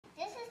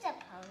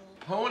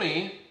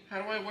pony?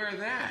 How do I wear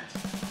that?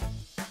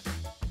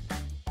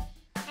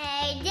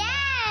 Hey,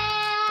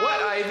 Dad!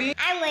 What, Ivy?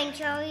 I'm going to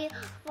show you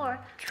for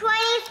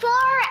 24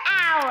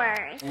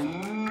 hours.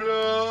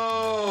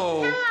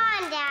 No! Come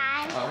on,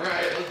 Dad. All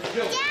right, let's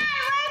go. Dad,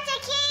 where's the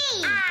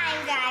key?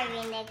 I'm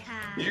driving the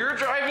car. You're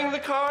driving the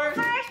car?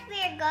 First,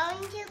 we're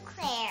going to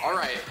Claire. All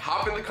right,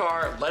 hop in the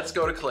car. Let's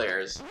go to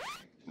Claire's.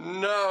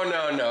 No,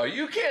 no, no.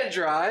 You can't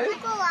drive. We'll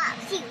go up.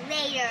 See you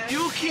later.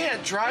 You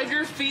can't drive.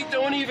 Your feet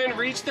don't even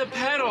reach the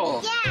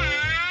pedal.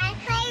 Dad,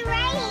 play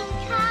raining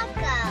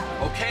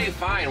taco. Okay,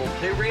 fine. We'll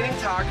play raining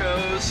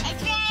tacos.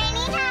 It's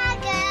raining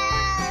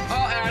tacos.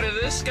 All out of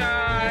the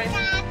sky.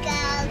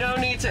 Tacos. No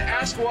need to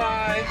ask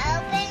why.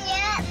 Open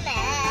your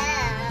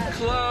mouth.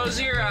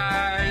 Close your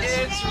eyes.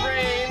 It's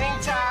raining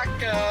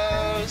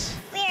tacos.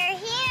 We're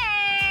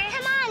here.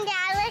 Come on,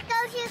 Dad. Let's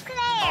go to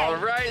Claire. All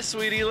right,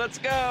 sweetie, let's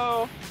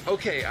go.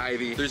 Okay,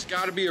 Ivy, there's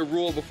got to be a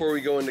rule before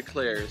we go into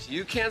Claire's.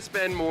 You can't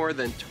spend more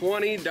than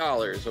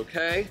 $20,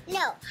 okay?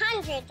 No,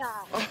 $100.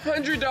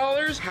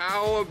 $100?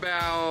 How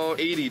about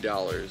 $80?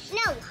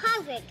 No,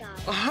 $100.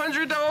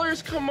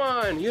 $100? Come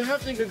on, you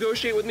have to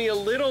negotiate with me a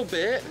little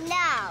bit.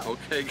 No.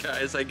 Okay,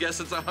 guys, I guess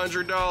it's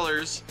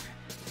 $100.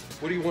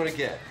 What do you want to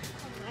get?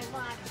 My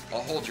water.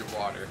 I'll hold your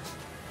water.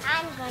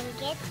 I'm going to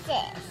get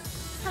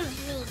this. Come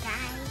with me,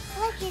 guys.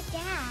 Look at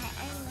that.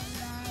 I'm going to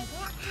buy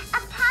that. A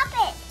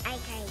puppet. I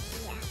got an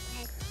idea.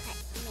 Let's put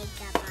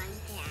makeup on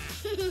that.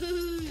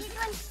 This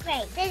one's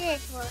great. This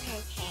is for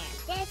his hair.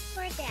 This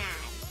for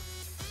Dad.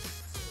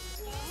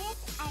 This,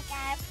 I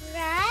got a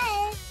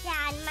brush.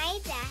 Dad, my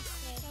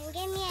basket. Can you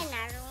give me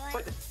another one?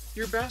 But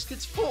your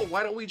basket's full.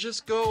 Why don't we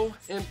just go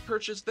and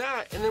purchase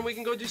that, and then we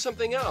can go do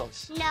something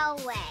else? No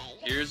way.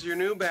 Here's your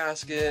new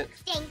basket.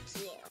 Thank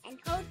you. And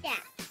hold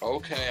that.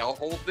 Okay, I'll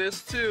hold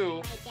this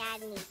too. My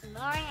dad needs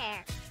more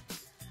hair.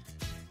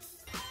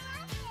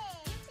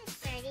 This is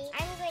pretty.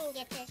 I'm going to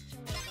get this to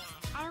my dad.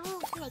 I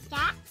will take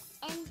that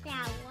and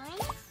that one.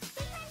 This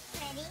one's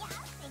pretty.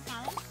 I'll take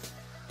that one.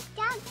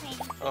 That's pretty.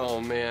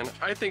 Oh man,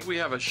 I think we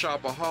have a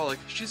shopaholic.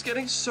 She's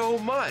getting so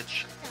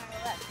much.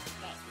 Sorry,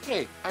 lipstick.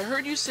 Hey, I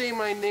heard you say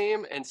my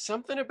name and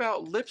something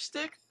about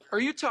lipstick. Are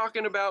you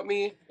talking about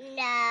me? No.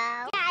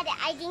 Dad,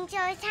 I think so.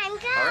 It's time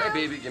to go. All right,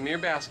 baby, give me your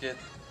basket.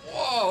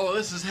 Whoa,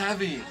 this is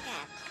heavy. I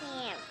got a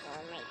plan for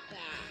my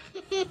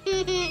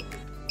dad.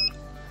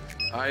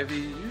 Ivy,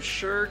 you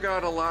sure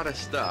got a lot of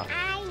stuff.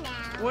 I know.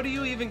 What are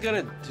you even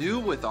gonna do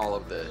with all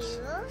of this?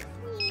 You'll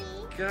see.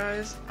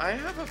 Guys, I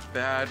have a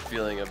bad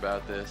feeling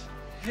about this.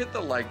 Hit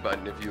the like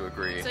button if you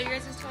agree. So your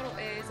guys' total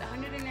is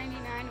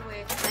 $199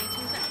 with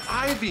 19 cents.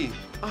 Ivy,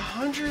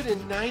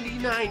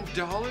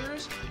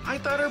 $199? I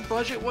thought our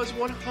budget was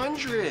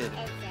 $100. It's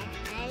 $199.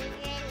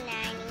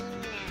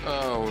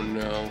 Oh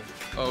no.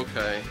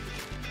 Okay.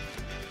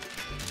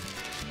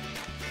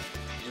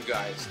 You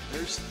guys,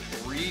 there's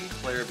 3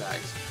 Claire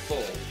bags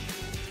full.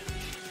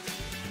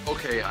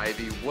 Okay,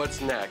 Ivy, what's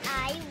next?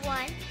 I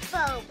want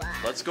boba.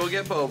 Let's go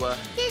get boba.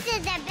 This is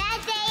the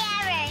best day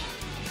ever.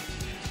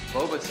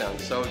 Boba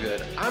sounds so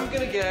good. I'm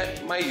gonna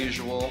get my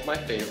usual, my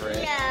favorite.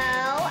 No,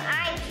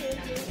 I'm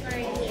choosing for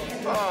you.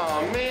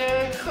 Oh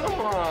man, come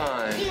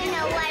on. Do you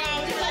know what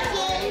I'm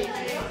picking?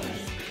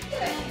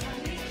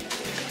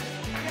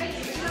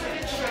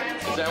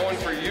 Is that one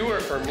for you or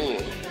for me? You.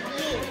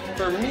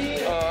 For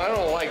me? Oh, I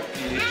don't like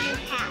peach. I'm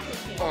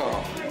happy.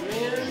 Oh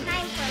man.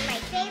 Time for my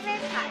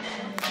favorite part.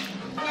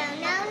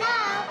 No.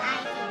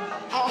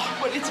 Oh,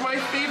 but it's my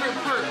favorite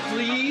part,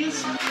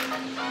 please.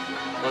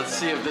 Let's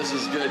see if this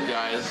is good,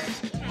 guys.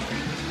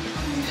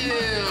 Ew.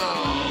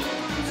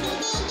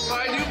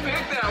 Why'd you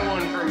pick that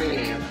one for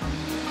me?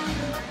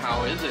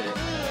 How is it?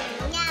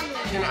 Yummy.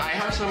 Can I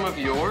have some of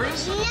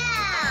yours? No. You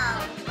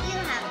have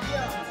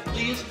yours.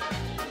 Please?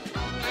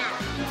 No.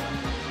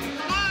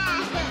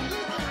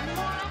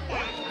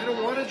 I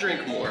don't want to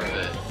drink more of it. You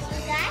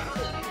got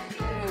it.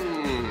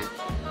 Hmm.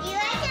 You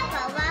like the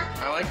boba?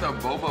 I like the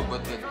boba,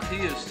 but the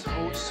tea is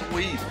so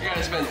sweet. I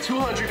gotta spend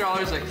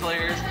 $200 at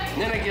Claire's,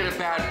 and then I get a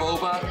bad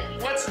boba.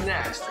 What's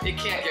next? It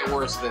can't get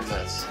worse than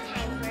this.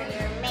 Time for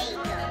your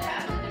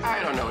makeup. I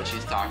don't know what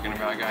she's talking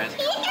about, guys.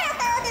 Candy!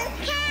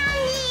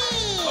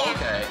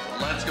 Okay,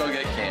 let's go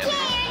get candy.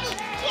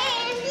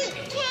 Candy!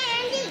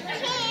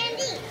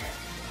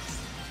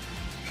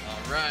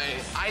 All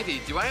right. Ivy,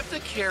 do I have to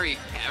carry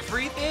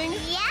everything?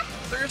 Yep.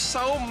 There's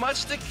so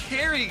much to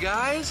carry,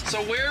 guys.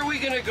 So where are we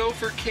gonna go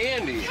for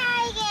candy?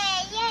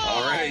 Target, yay!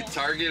 All right,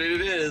 Target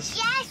it is.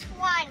 Just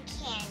one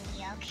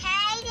candy,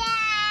 okay,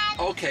 Dad?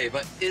 Okay,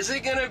 but is it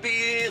gonna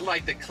be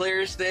like the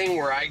Claire's thing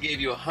where I gave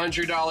you a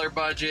 $100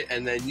 budget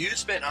and then you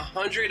spent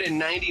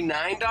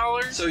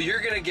 $199? So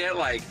you're gonna get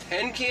like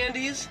 10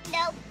 candies?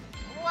 Nope,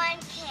 one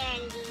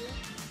candy.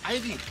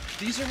 Ivy,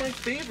 these are my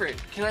favorite.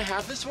 Can I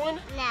have this one?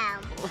 No.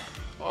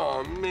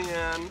 Oh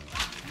man. You get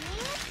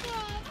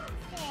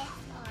this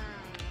one.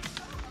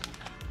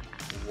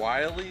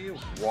 Wiley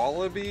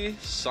Wallaby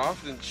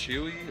Soft and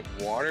Chewy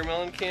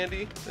Watermelon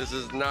Candy. This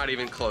is not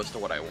even close to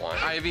what I want.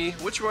 Ivy,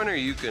 which one are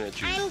you gonna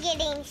choose? I'm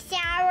getting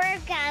sour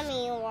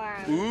gummy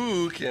worms.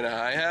 Ooh, can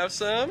I have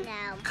some? No.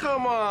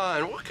 Come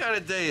on, what kind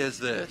of day is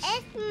this?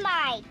 It's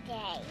my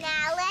day.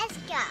 Now let's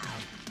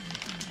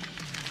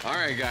go. All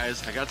right,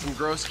 guys, I got some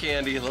gross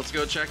candy. Let's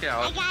go check I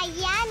out. got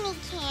yummy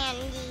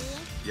candy.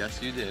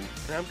 Yes, you did.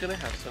 And I'm gonna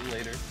have some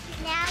later.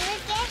 Now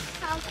let's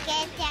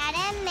get Dad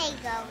a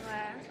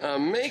makeover. A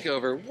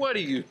makeover? What are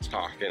you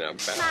talking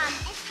about? Mom,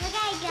 look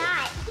I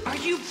got. Are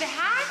you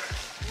back?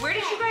 Where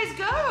did you guys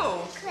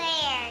go?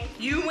 Claire's.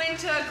 You went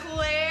to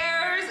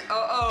Claire's?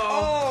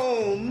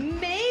 Oh,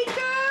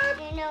 makeup?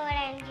 You know what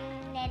I'm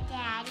doing to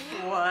Daddy?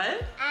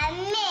 What? A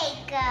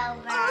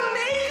makeover. A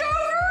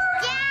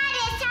makeover? Dad,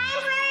 it's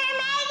time for your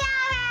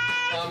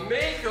makeover. A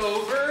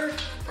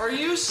makeover? Are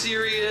you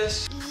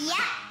serious? Yep.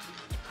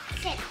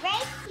 Sit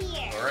right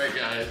here. All right,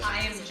 guys. I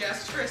am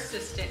just her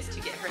assistant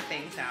to get her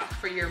things out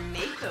for your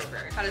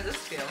makeover. How does this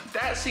feel?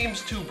 That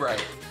seems too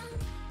bright.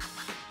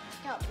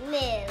 Don't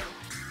move.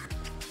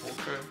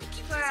 Okay.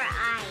 For our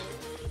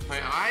eyes. My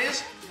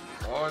eyes?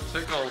 Oh, it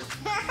tickles.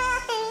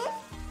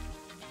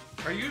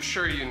 Are you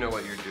sure you know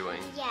what you're doing?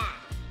 Yeah.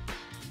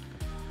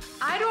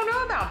 I don't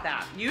know about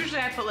that.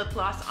 Usually I put lip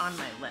gloss on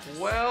my lips.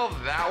 Well,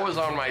 that was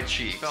on my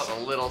cheek. Felt a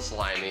little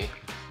slimy.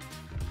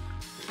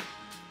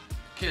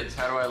 Kids,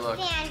 how do I look?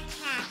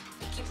 Fantastic.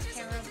 It's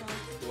terrible.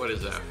 What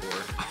is that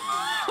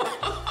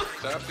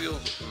for? That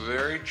feels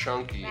very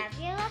chunky. Wrap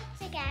your lips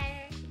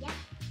together. Yep.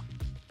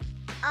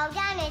 All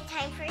done. It's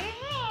time for your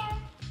hair.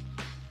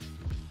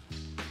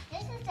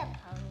 This is a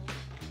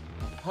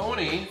pony.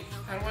 Pony?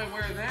 How do I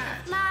wear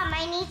that? Mom,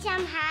 I need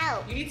some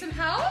help. You need some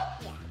help?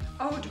 Yeah.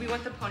 Oh, do we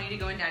want the pony to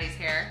go in Daddy's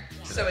hair?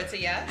 Yeah. So it's a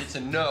yes? It's a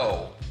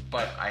no,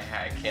 but I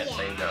can't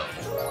say no.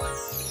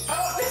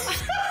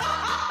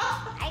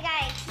 I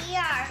got a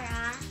tiara.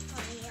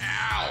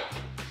 Ow!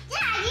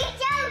 Dad, you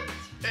don't.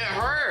 It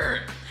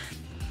hurt!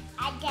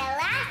 The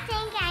last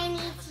thing I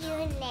need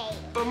you nails.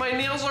 But my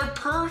nails are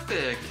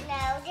perfect.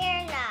 No,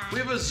 they're not. We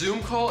have a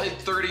Zoom call in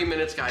 30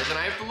 minutes, guys, and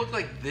I have to look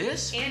like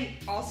this? And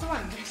also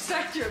on this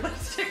side, your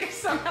lipstick is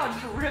somehow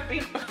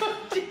dripping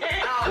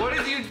down. What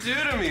did you do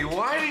to me?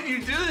 Why did you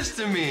do this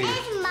to me?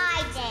 It's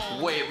my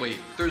day. Wait,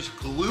 there's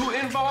glue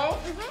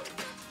involved?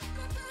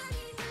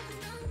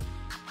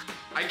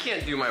 I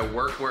can't do my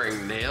work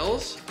wearing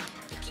nails.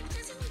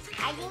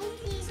 I think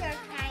these are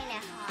kind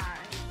of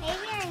hard.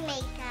 Maybe our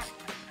makeup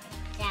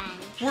done.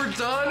 We're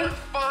done?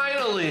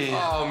 Finally!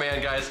 Oh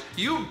man, guys,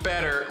 you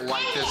better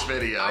like this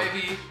video.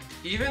 Ivy,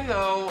 even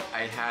though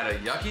I had a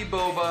yucky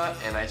boba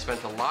and I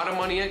spent a lot of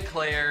money at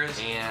Claire's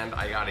and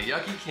I got a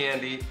yucky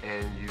candy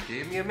and you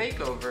gave me a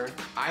makeover,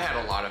 I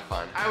had a lot of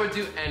fun. I would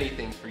do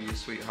anything for you,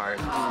 sweetheart.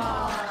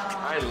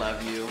 I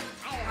love you.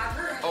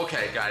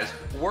 Okay, guys,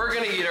 we're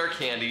gonna eat our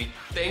candy.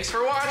 Thanks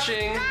for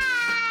watching.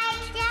 Bye!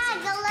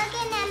 Dad, go look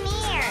in the